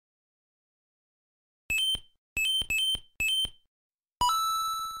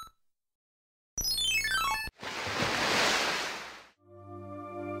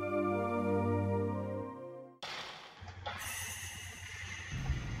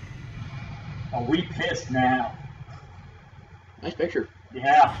Oh, we pissed now. Nice picture.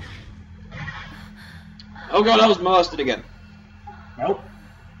 Yeah. Oh god, I was molested again. Nope.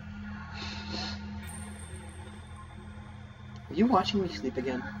 Are you watching me sleep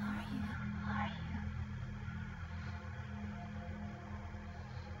again?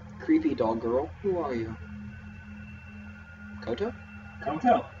 Creepy dog girl, who are you? Koto?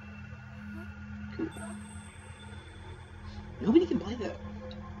 Koto. Cool. Nobody can play that.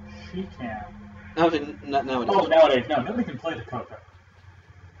 She can. Nowadays. Oh, nowadays, no, nobody can play the Koto.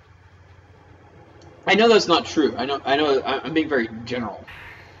 I know that's not true. I know. I'm being very general.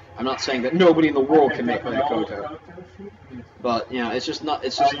 I'm not saying that nobody in the world can play the Koto. But yeah, it's just not.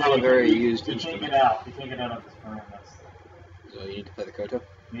 It's just not a very used instrument. You can't get out. You can't get out of this room. So you need to play the Koto.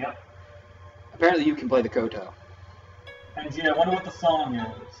 Yep. Apparently, you can play the Koto. And yeah, I wonder what the song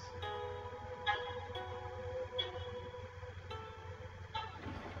is.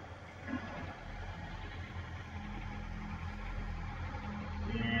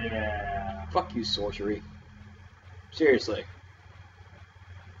 Yeah. Fuck you, sorcery. Seriously.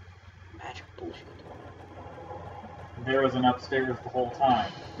 Magic bullshit. There was an upstairs the whole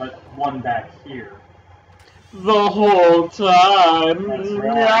time, but one back here. The whole time. That's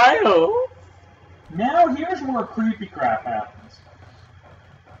right. No. Now here's where creepy crap happens.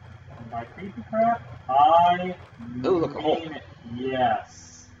 And by creepy crap, I look, a hole. mean it.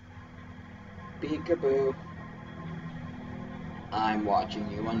 Yes. Peekaboo. I'm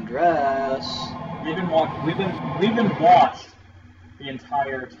watching you undress. We've been watched the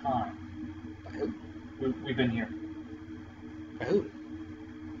entire time. By who? We've been here. By who?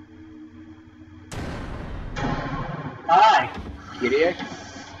 Hi. Kitty?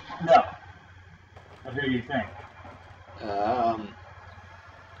 No. But who do you think?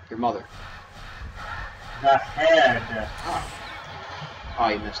 Your mother. The head. Oh,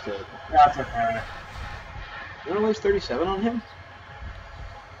 you missed it. That's okay. You want to waste 37 on him?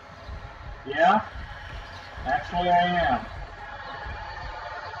 Yeah? Actually, I am.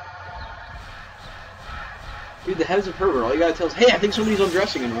 Dude, the head's a pervert. All you gotta tell is, hey, I think somebody's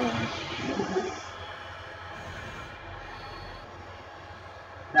undressing in one.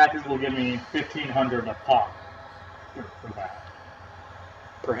 Matches will give me 1,500 a pop for that.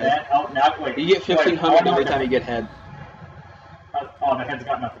 Per head. Oh, now, wait. You get 1,500 every time you get head. Oh, the head's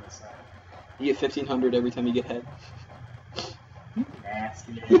got nothing to say. You get 1,500 every time you get head.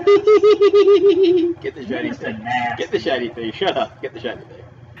 Nasty. Get the shiny thing. Nasty. Get the shiny thing. Shut up. Get the shiny thing.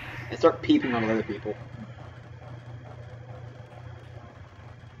 And start peeping on other people.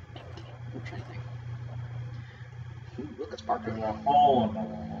 I'm trying to think. Ooh, look, it's sparkling. There's a hole in the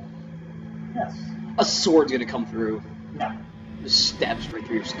wall. Yes. A sword's gonna come through. No. Just stabs right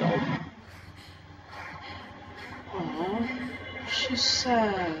through your skull. Aww, she's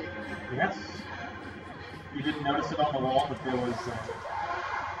sad. Yes. You didn't notice it on the wall, but there was...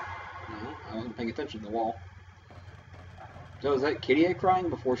 No, I wasn't paying attention to the wall. So is that Kitty crying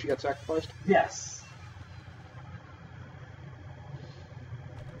before she got sacrificed? Yes.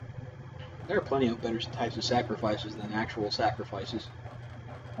 There are plenty of better types of sacrifices than actual sacrifices.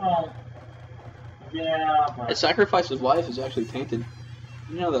 Well, yeah, but... A sacrifice's life is actually tainted.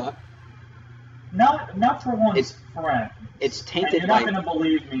 You know that. Not for one's friend. It's tainted and you're not going to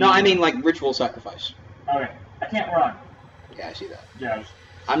believe me. No, I mean like ritual sacrifice. Okay. I can't run. Yeah, I see that. Yeah.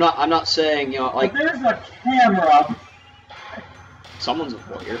 I'm not saying, you know, like... But there's a camera. Someone's a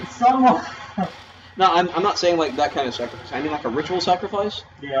warrior. Someone... No, I'm not saying like that kind of sacrifice. I mean like a ritual sacrifice.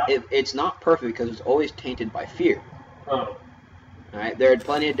 Yeah. It's not perfect because it's always tainted by fear. Oh. Alright, there are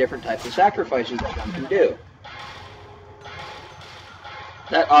plenty of different types of sacrifices that one can do.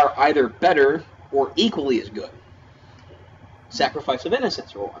 That are either better or equally as good. Sacrifice of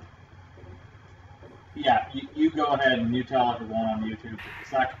innocence for one. Yeah, you go ahead and you tell everyone on YouTube the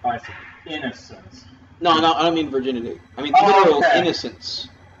sacrifice of innocence. No, I don't mean virginity. I mean Oh, literal okay. innocence.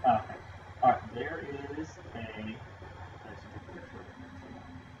 Okay. Alright, there is a...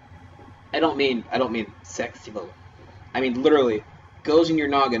 I don't mean sexual. I mean literally goes in your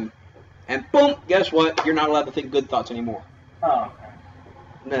noggin and boom, guess what? You're not allowed to think good thoughts anymore. Oh, okay.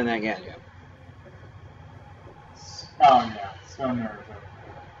 And then again, yeah. Oh, yeah. So nervous.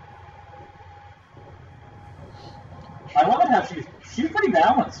 I wonder how she's pretty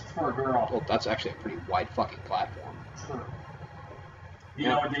balanced for a girl. Well, that's actually a pretty wide fucking platform. True. Do you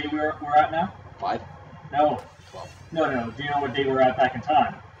know what day we're at now? 5? No. 12. No. Do you know what day we're at back in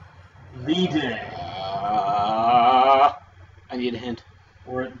time? The day. I need a hint.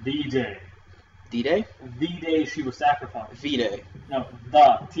 We're at the day. D-Day? The day she was sacrificed. V-Day. No,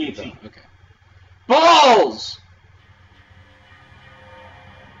 the. T-H-E. Okay. Balls!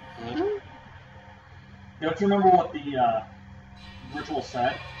 Don't you remember what the ritual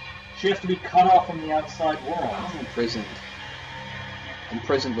said? She has to be cut off from the outside world. I'm imprisoned.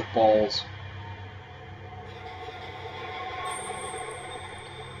 Imprisoned with balls.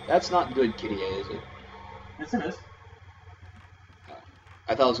 That's not good, Kitty A, is it? Yes, it is. Oh.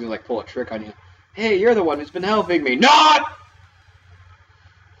 I thought I was gonna like pull a trick on you. Hey, you're the one who's been helping me. Not!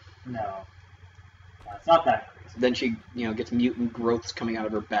 No. It's not that crazy. Then she, gets mutant growths coming out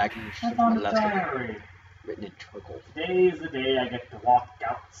of her back and she's That's on the molested. diary. Written in charcoal. Today is the day I get to walk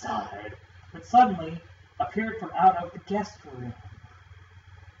outside. But suddenly appeared from out of the guest room.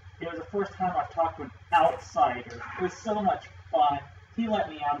 It was the first time I've talked to an outsider. It was so much fun. He let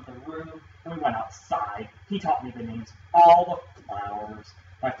me out of the room, and we went outside. He taught me the names, all the flowers.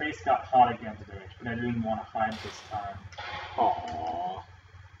 My face got hot again today, but I didn't want to hide this time. Aww.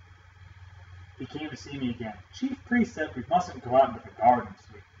 He came to see me again. Chief Priest said we mustn't go out into the garden,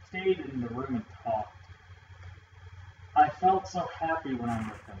 so we stayed in the room and talked. I felt so happy when I'm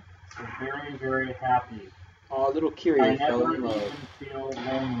with him. So very, very happy. Aw, little Kyrie I fell never in love. even feel lonely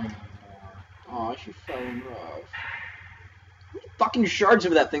anymore. Aw, she fell in love. How many fucking shards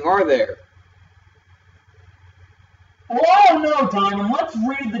of that thing are there? Oh no, Diamond, let's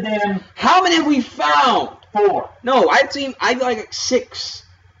read the damn... How many have we found? 4. No, I like 6.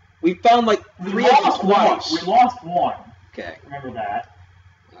 We found like 3 of them twice. We lost 1. Okay. Remember that.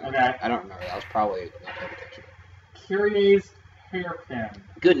 Okay. I don't remember. That was probably not paying attention. Kyrie's hairpin.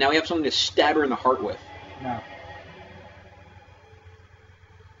 Good, now we have something to stab her in the heart with. No.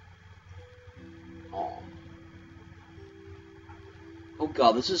 Oh. Oh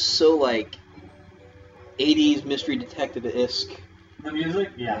god, this is so like 80s mystery detective-esque. The music?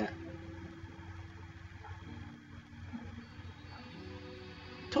 Yeah.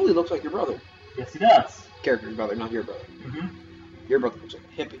 Totally looks like your brother. Yes, he does. Character's brother, not your brother. Mm-hmm. Your brother looks like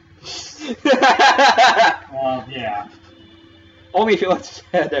a hippie. Well, yeah. Only if you let his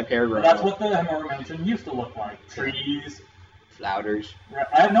head have hair growing. That's what the Hemora Mansion used to look like. Trees. Flounders.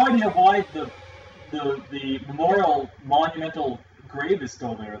 I have no idea why the memorial monumental grave is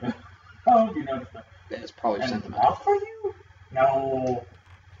still there, though. How have you noticed that? Yeah, it's probably And sentimental. enough for you? No.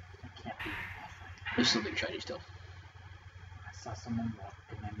 It can't be enough. There's something shiny still. I saw someone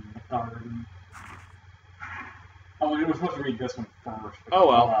walking in the garden. Oh, we were supposed to read this one first. Oh,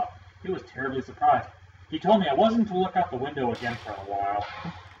 well. He was terribly surprised. He told me I wasn't to look out the window again for a while.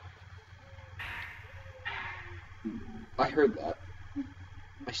 I heard that.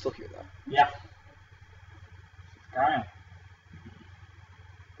 I still hear that. Yeah. She's crying.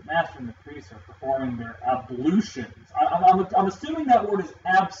 The master and the priest are performing their ablutions. I'm assuming that word is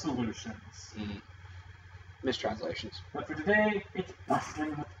absolutions. Mm-hmm. Mistranslations. But for today, it's bustling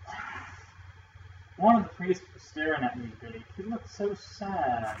with life. One of the priests was staring at me today. He looked so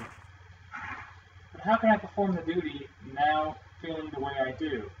sad. But how can I perform the duty now feeling the way I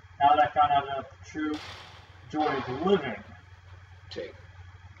do? Now that I found out about the true joy of living. See.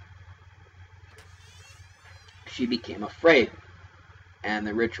 She became afraid. And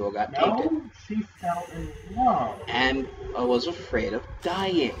the ritual got tainted. No, she fell in love. And was afraid of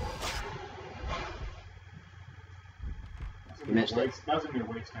dying. You missed it. Doesn't be a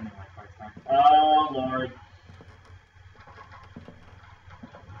waste anyway, quite frankly. Oh, Lord.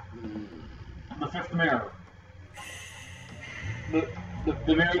 The fifth mirror. The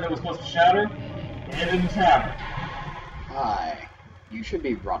mirror that was supposed to shatter, it didn't shatter. Hi. You should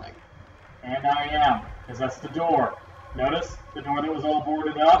be running. And I am, because that's the door. Notice? The door that was all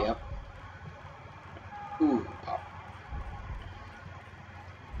boarded up? Yep. Ooh, pop.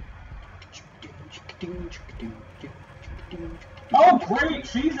 Oh, great!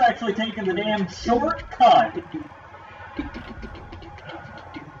 She's actually taking the damn shortcut!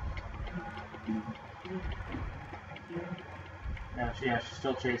 Yeah, she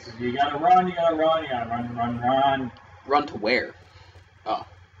still chases you. You gotta run, you gotta run, you gotta run. Run to where? Oh.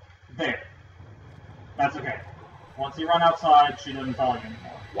 There. That's okay. Once you run outside, she doesn't follow you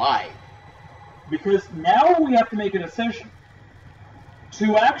anymore. Why? Because now we have to make a decision.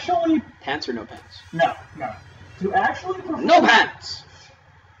 To actually... Pants or no pants? No. To actually perform... No pants!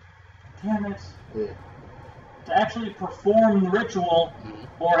 Damn it. Yeah. To actually perform the ritual,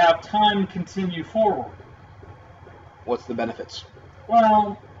 or have time continue forward. What's the benefits?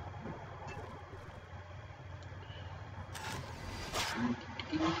 Well...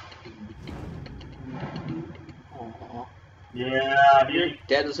 Yeah, You're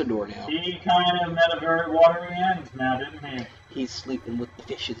dead as a door now. He kind of met a very watery end now, didn't he? He's sleeping with the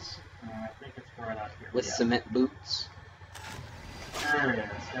fishes. I think it's right out here. With cement boots. There it is.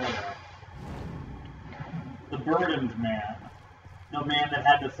 There we go. The burdened man. the man that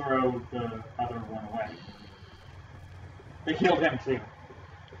had to throw the other one away. They killed him too.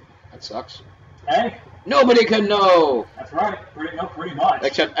 That sucks. Hey? Nobody can know! That's right. Pretty much.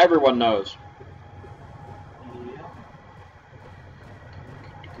 Except everyone knows. Yeah.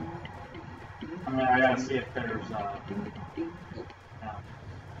 I mean, I gotta see if there's,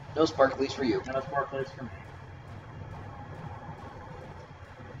 no sparklies for you. No sparklies for me.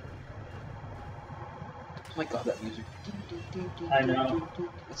 Oh my god, that music. I know.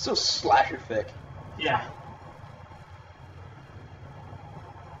 It's so slasher-fic. Yeah.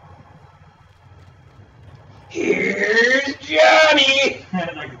 Here's Johnny!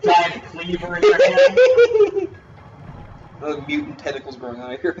 Like a giant cleaver in your hand. Those mutant tentacles growing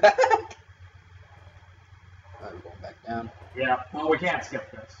out of your back. Alright, we're going back down. Yeah, well, we can't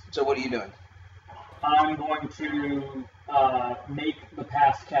skip this. So what are you doing? I'm going to make the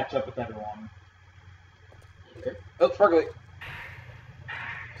past catch up with everyone. Okay. Oh, sparkly.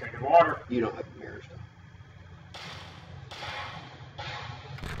 Take the water. You don't have mirrors, though.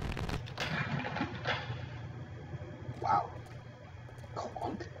 Wow.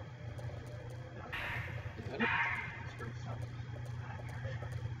 Clunk.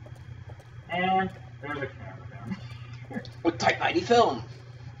 And there's a camera down here. With tight 90 film.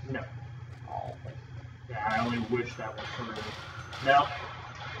 No. Oh. Yeah, I only wish that was true. No.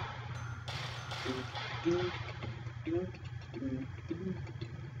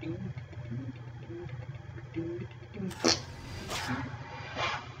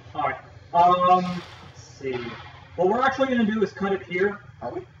 Alright. Let's see. What we're actually going to do is cut it here.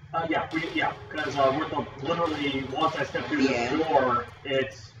 Are we? Yeah, because literally, once I step through the door,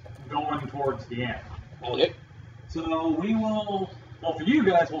 it's going towards the end. Okay. So we will, well, for you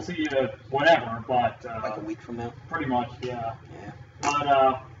guys, we'll see you whenever, but... like a week from now? Pretty much, yeah.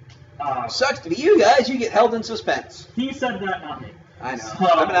 Yeah. But, sucks to be you guys, you get held in suspense. He said that, not me. I know. So,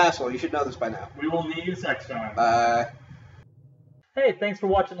 I'm an asshole, you should know this by now. We will need you next time. Bye. Hey, thanks for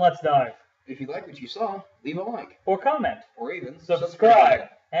watching Let's Dive. If you like what you saw, leave a like. Or comment. Or even Subscribe.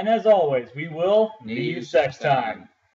 And as always, we will need see you you next time.